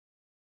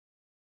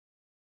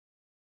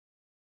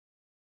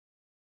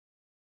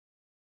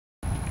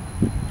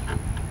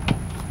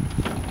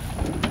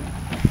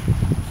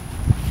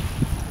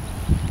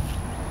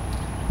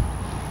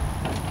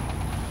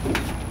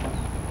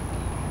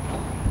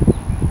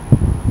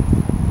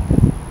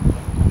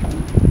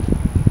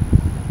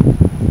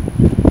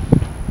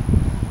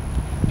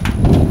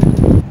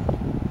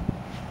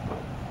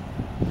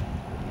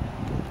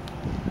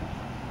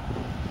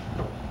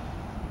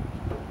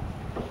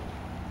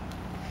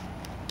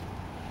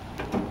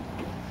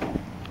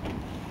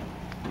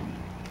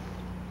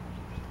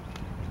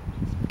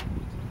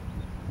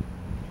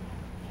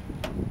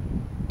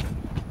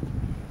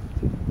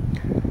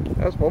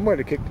One way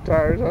to kick the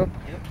tires, huh?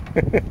 Yep.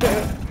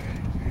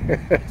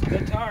 It's a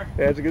good tire.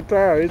 Yeah, it's a good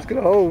tire. It's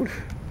gonna hold.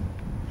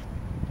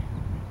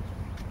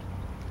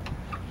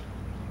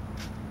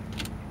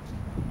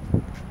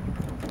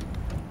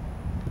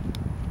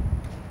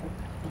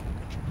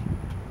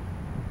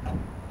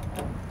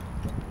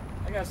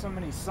 I got so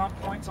many sump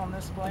points on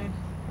this plane.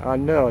 I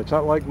know. It's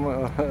not like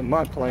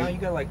my plane. Now you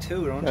got like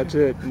 2, don't you? That's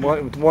it.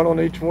 One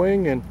on each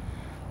wing and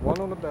one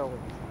on the belly.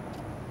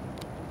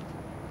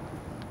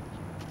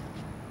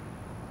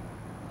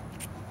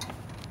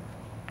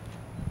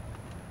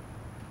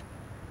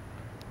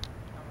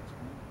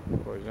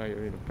 Of course, now you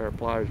need a pair of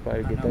pliers to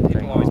get that thing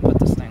people always off. put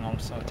this thing on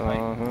so tight.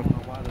 I don't know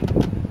why they do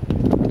it.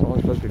 It's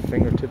only supposed to be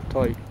fingertip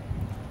tight.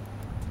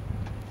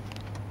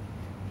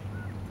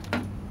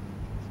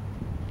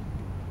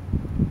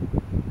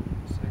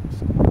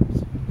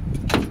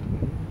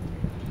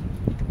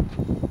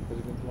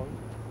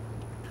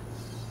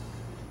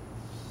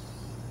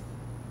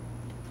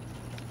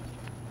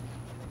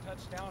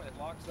 Touchdown, it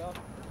locks up.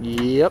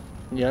 Yep.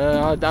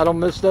 Yeah, I don't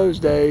miss those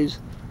days.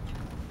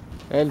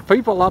 And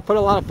people put a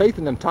lot of faith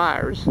in them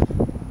tires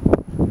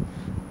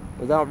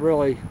without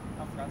really.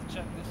 I forgot to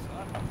check this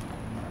side.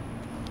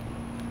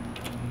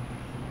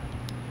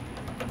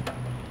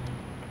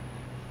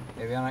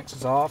 Avionics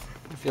is off.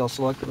 Fuel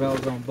selector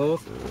valve is on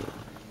both.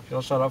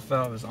 Fuel shut off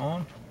valve is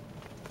on.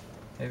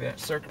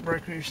 Avionics circuit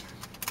breakers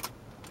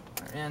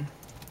are in.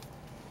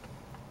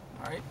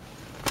 Alright.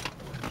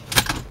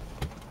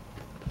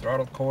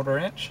 Throttle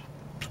 1/4 inch.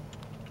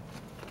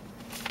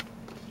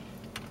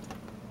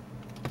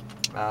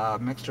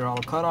 Mixture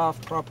auto cutoff,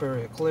 prop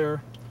area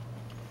clear,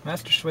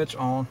 master switch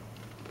on.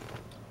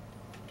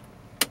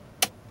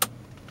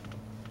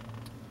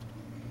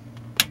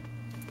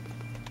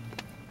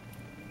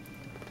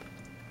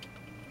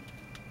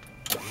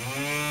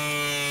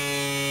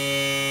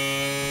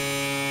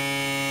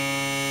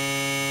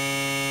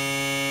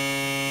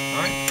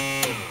 Alright,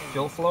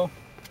 fuel flow.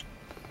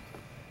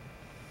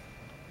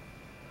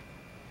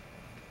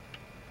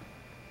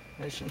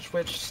 Ignition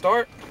switch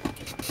start.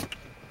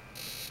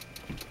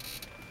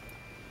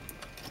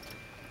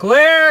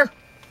 Clear!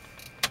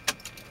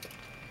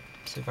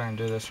 See if I can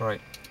do this right.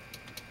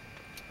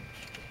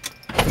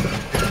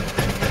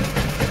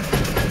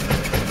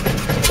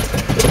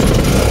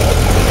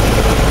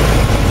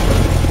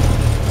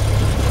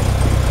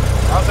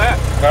 How's that?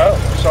 No,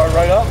 start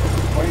right up.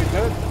 What you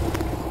good?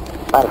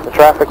 Madison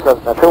traffic,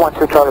 Cessna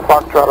 212 Charlie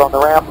Foxtrot on the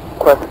ramp.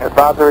 Requesting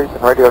advisories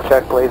and radio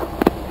check, please.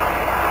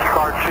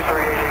 Car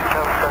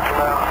 23887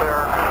 Central out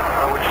there.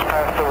 We just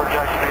passed over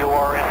Jackson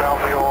VOR, inbound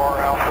VOR,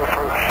 Alpha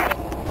approach.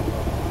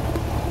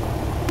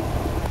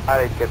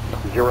 Get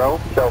 0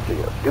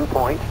 Celsius, dew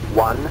point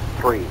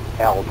 13,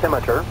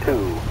 altimeter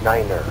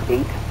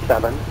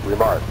 2,987,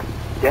 remark.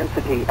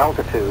 Density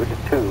altitude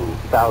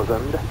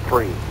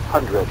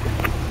 2,300.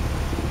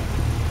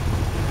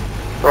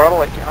 Throttle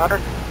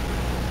 1800.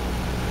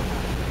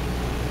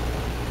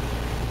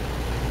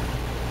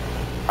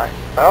 Alright,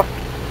 left.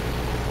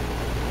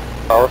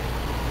 Both.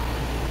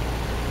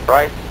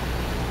 Right.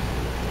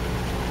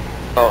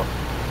 Both.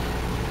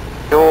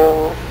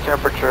 Fuel,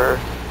 temperature,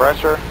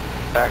 pressure,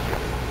 vacuum.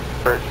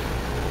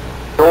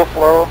 Fuel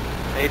flow,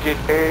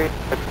 AGT,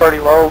 it's pretty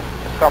low,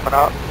 it's coming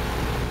up.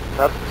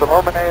 That's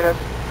illuminated.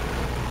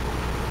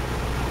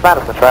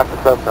 Madison traffic,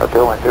 Cessna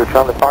 212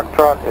 Charlie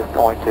Foxtrot is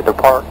going to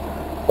depart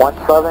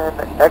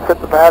 17,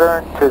 exit the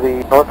pattern to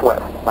the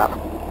northwest.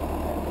 Madison.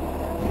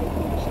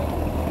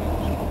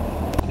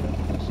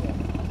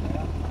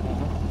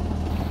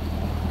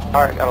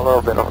 Alright, got a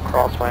little bit of a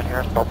crosswind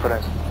here, so I'll put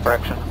in some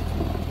correction.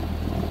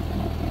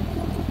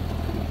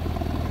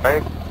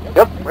 Ready?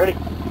 Yep, ready.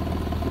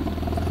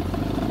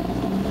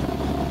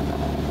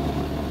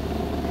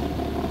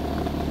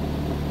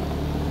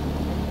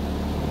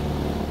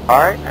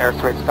 Alright,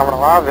 airspace coming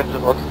alive,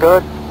 engine looks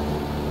good.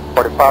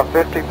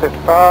 4550,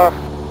 55.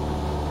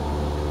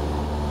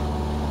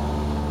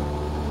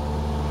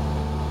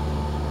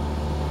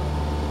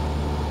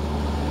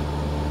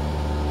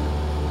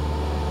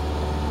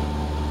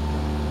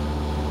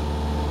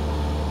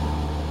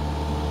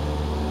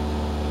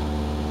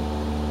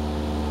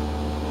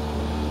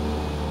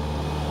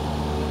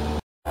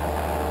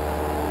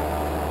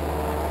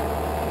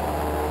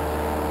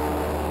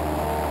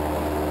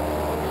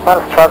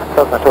 Madison traffic,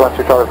 Cessna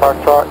 212 Charlie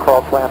Foxtrot,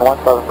 crosswind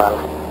 17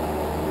 Madison.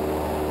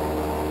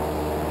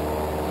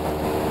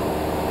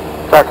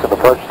 Jackson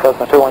approach,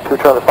 Cessna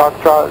 212 Charlie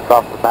Foxtrot is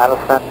off of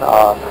Madison,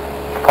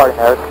 departing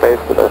airspace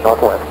to the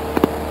northwest.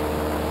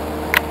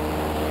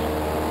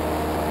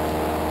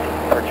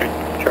 32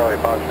 Charlie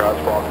Foxtrot,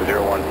 squawk to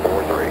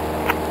 0143.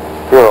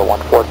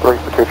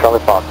 0143 for 2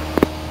 Charlie Fox.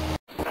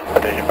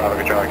 Attention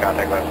 5 Charlie,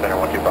 contact left center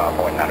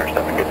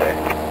 125.907, good day.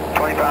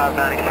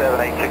 2597,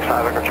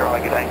 865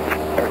 Charlie, good day.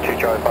 32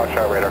 Charlie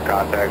Foxtrot, radar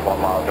contact,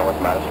 1 mile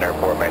north Madison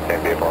Airport, maintain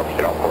vehicle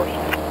opposite on course.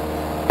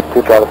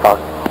 2 Charlie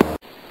Fox.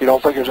 You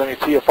don't think there's any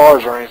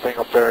TFRs or anything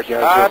up there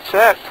yet? I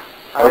checked.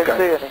 I didn't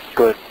see any.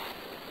 Good.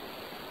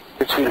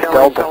 Did you see the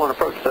Delta? Tell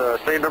approach the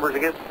same numbers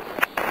again.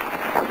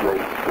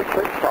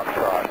 36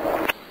 Foxtrot.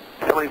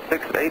 Killing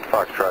 68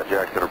 Foxtrot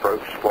Jackson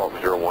approach, squawk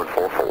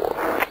 0144.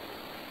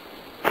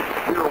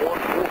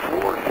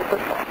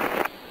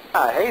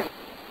 0144, Hayes.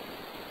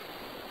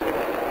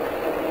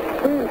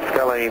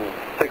 Skyline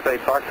 68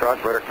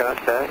 Foxtrot, radar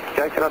contact.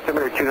 Jackson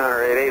altimeter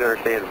 2988,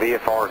 understand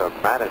VFR to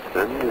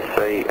Madison,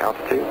 say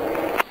altitude.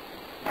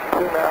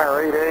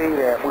 2988,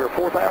 and we're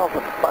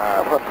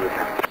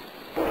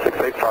 4,500.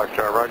 68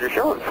 Foxtrot, roger,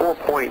 showing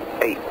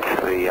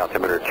 4.8, the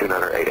altimeter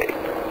 2988.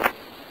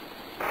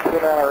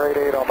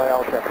 2988 on the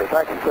altimeter.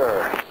 Thank you,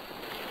 sir.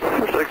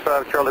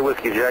 65 Charlie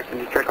Whiskey Jackson,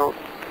 you check on?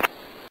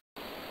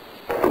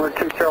 Number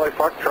 2 Charlie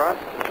Foxtrot,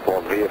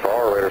 squawk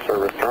VFR, radar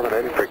service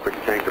terminated, frequency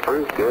change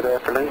approved. Good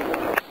afternoon.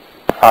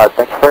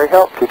 Thanks for your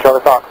help. 2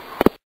 Charlie Fox.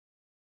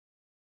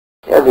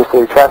 Yazoo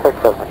City traffic,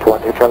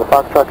 712 Charlie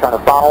Foxtrot, trying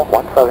to final,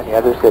 17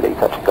 Yazoo City,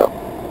 touch and go.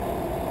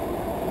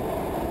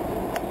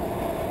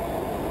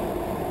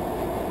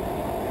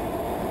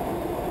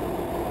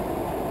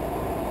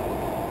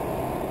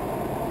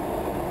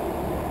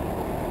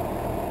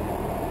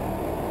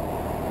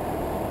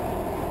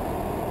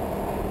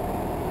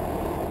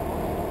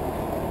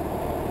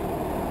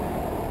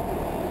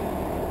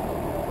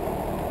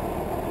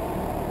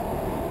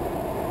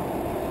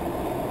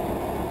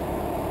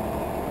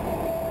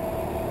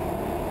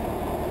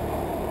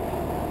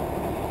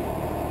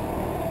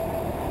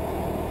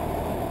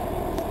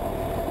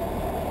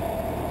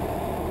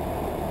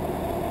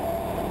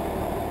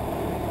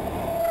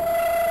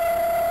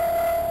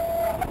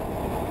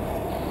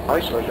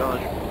 Nicely done.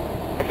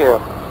 Thank you.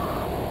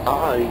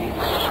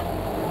 Nice.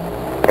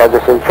 Yazoo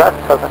City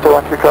traffic,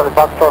 712 Charlie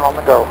Foxtrot on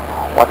the go.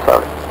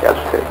 17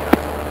 Yazoo City.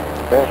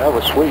 Man, that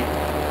was sweet.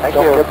 Thank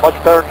Don't you. get much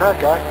better than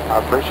that, guy. I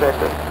appreciate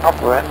the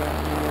compliment.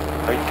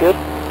 Are you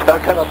kidding?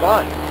 That kind of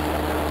nice.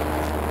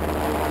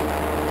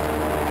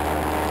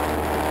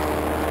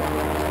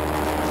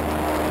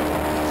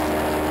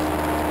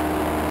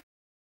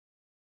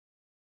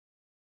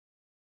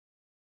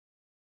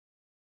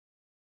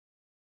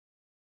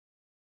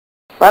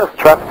 Madison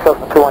traffic,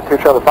 7212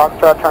 Charlie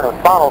Foxtrot,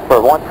 turning final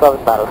for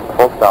 17 Madison,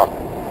 full stop.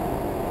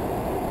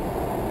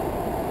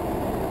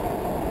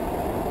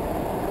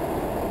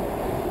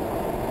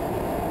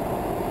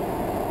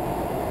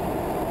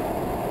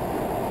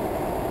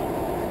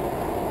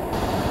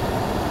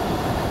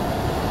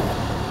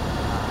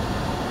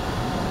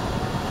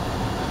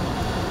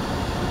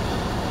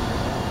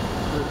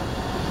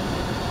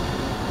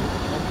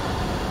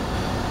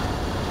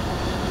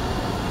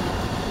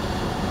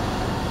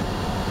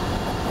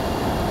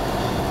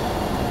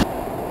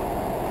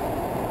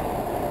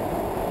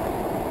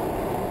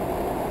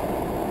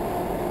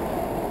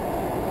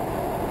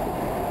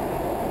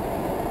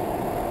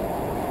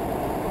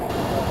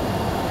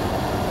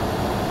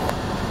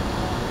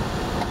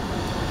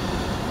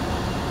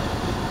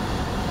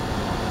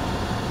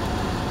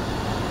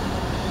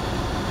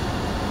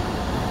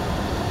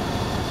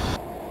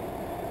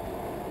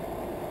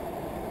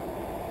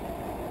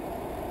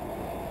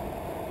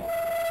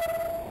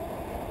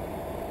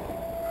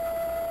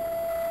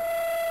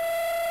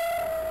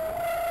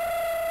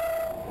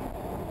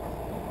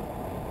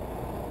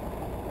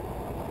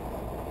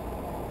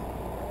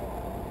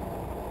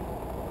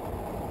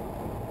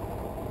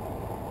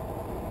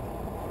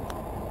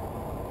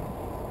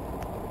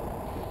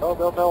 Oh,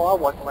 they'll know I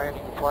wasn't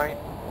landing the plane.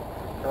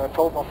 And I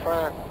told my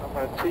friend, I'm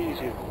going to tease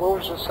you. Where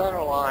was the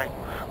center line?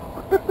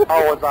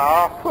 Oh, was I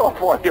off? Oh,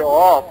 boy, you're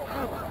off.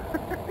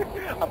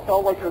 I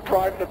felt like you're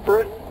driving to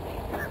Britain.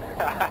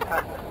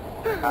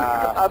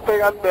 I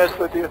think I messed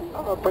with you.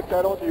 I'm going to put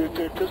that on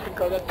YouTube just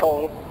because I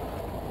told him.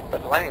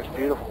 But the landing's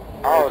beautiful.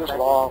 Oh, Just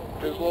long.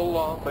 Just a little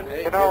long, but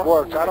it know,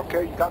 works. I don't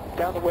care. You got me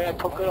down the way I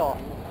took it off.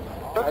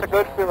 That's a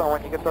good feeling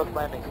when you get those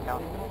landings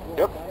count.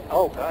 Yep.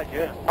 Oh, God,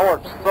 yeah. I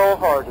worked so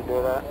hard to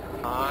do that.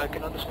 I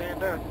can understand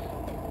that.